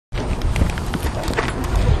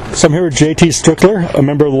So I'm here with JT Strickler, a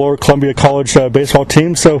member of the Lower Columbia College baseball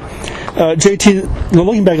team. So, JT,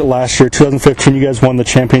 looking back at last year, 2015, you guys won the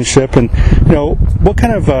championship, and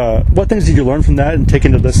what things did you learn from that and take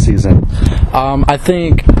into this season? I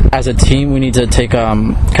think as a team, we need to take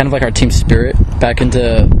kind of like our team spirit back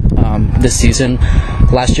into this season.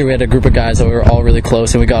 Last year, we had a group of guys that were all really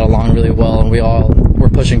close, and we got along really well, and we all were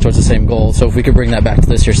pushing towards the same goal. So if we could bring that back to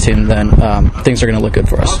this year's team, then things are going to look good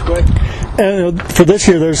for us. And for this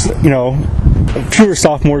year, there's fewer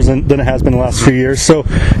sophomores than it has been the last few years. So,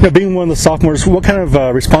 being one of the sophomores, what kind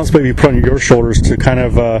of responsibility you put on your shoulders to kind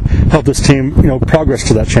of help this team, progress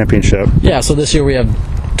to that championship? Yeah. So this year we have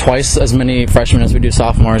twice as many freshmen as we do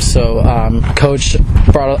sophomores. So Coach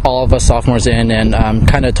brought all of us sophomores in and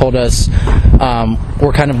kind of told us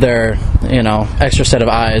we're kind of their extra set of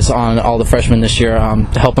eyes on all the freshmen this year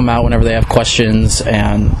to help them out whenever they have questions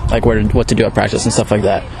and like what to do at practice and stuff like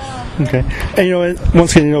that. Okay. And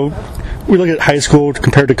once again, we look at high school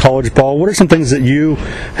compared to college ball. What are some things that you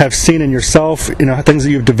have seen in yourself, things that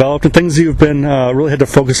you've developed and things that you've been really had to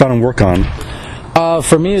focus on and work on?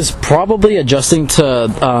 For me, is probably adjusting to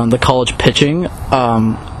the college pitching.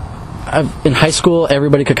 In high school,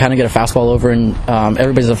 everybody could kind of get a fastball over, and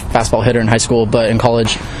everybody's a fastball hitter in high school. But in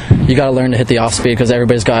college, you got to learn to hit the off speed because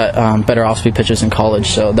everybody's got better off speed pitches in college.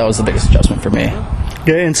 So that was the biggest adjustment for me.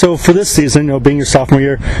 Okay, and so for this season, being your sophomore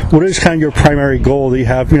year, what is kind of your primary goal that you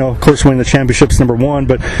have? Of course, winning the championship's number one,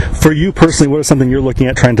 but for you personally, what is something you're looking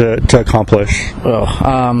at trying to accomplish? Well,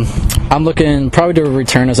 I'm looking probably to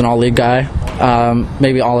return as an all-league guy,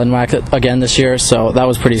 maybe all-NWAC again this year. So that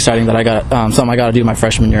was pretty exciting that I got something I got to do my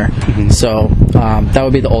freshman year. Mm-hmm. So that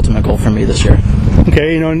would be the ultimate goal for me this year.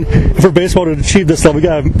 Okay, and for baseball to achieve this level, you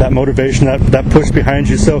got that motivation, that push behind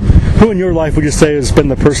you. So, who in your life would you say has been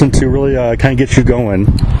the person to really kind of get you going?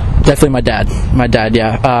 Definitely my dad. My dad,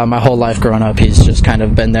 yeah. My whole life growing up, he's just kind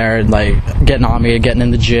of been there, like getting on me, getting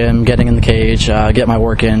in the gym, getting in the cage, getting my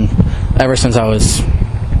work in, ever since I was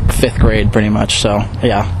 5th grade, pretty much. So,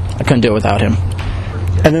 yeah, I couldn't do it without him.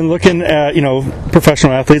 And then looking at,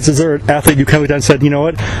 professional athletes, is there an athlete you kind of looked at and said,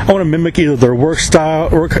 I want to mimic either their work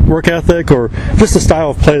style, work ethic, or just the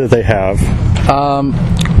style of play that they have?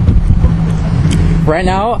 Right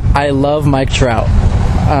now, I love Mike Trout.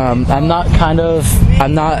 I'm not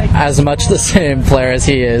as much the same player as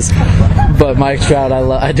he is, but Mike Trout,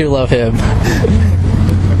 I do love him.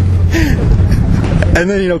 And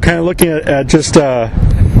then, kind of looking at just...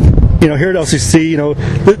 here at LCC,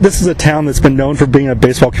 this is a town that's been known for being a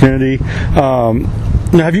baseball community.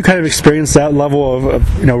 Have you kind of experienced that level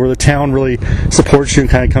of where the town really supports you and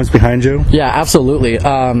kind of comes behind you? Yeah, absolutely.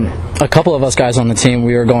 A couple of us guys on the team,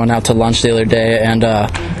 we were going out to lunch the other day, and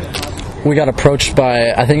we got approached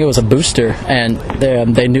by, I think it was a booster, and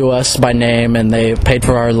they knew us by name, and they paid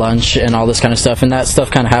for our lunch and all this kind of stuff. And that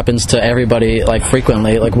stuff kind of happens to everybody, like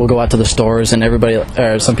frequently. Like we'll go out to the stores, and everybody,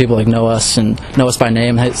 or some people know us and know us by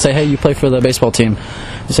name. And say, hey, you play for the baseball team?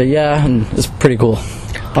 You say, yeah, and it's pretty cool.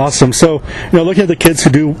 Awesome. So, looking at the kids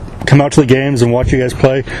who do come out to the games and watch you guys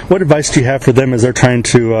play, what advice do you have for them as they're trying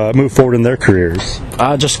to move forward in their careers?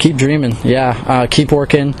 Just keep dreaming. Yeah, keep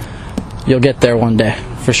working. You'll get there one day,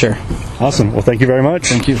 for sure. Awesome. Well, thank you very much.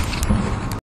 Thank you.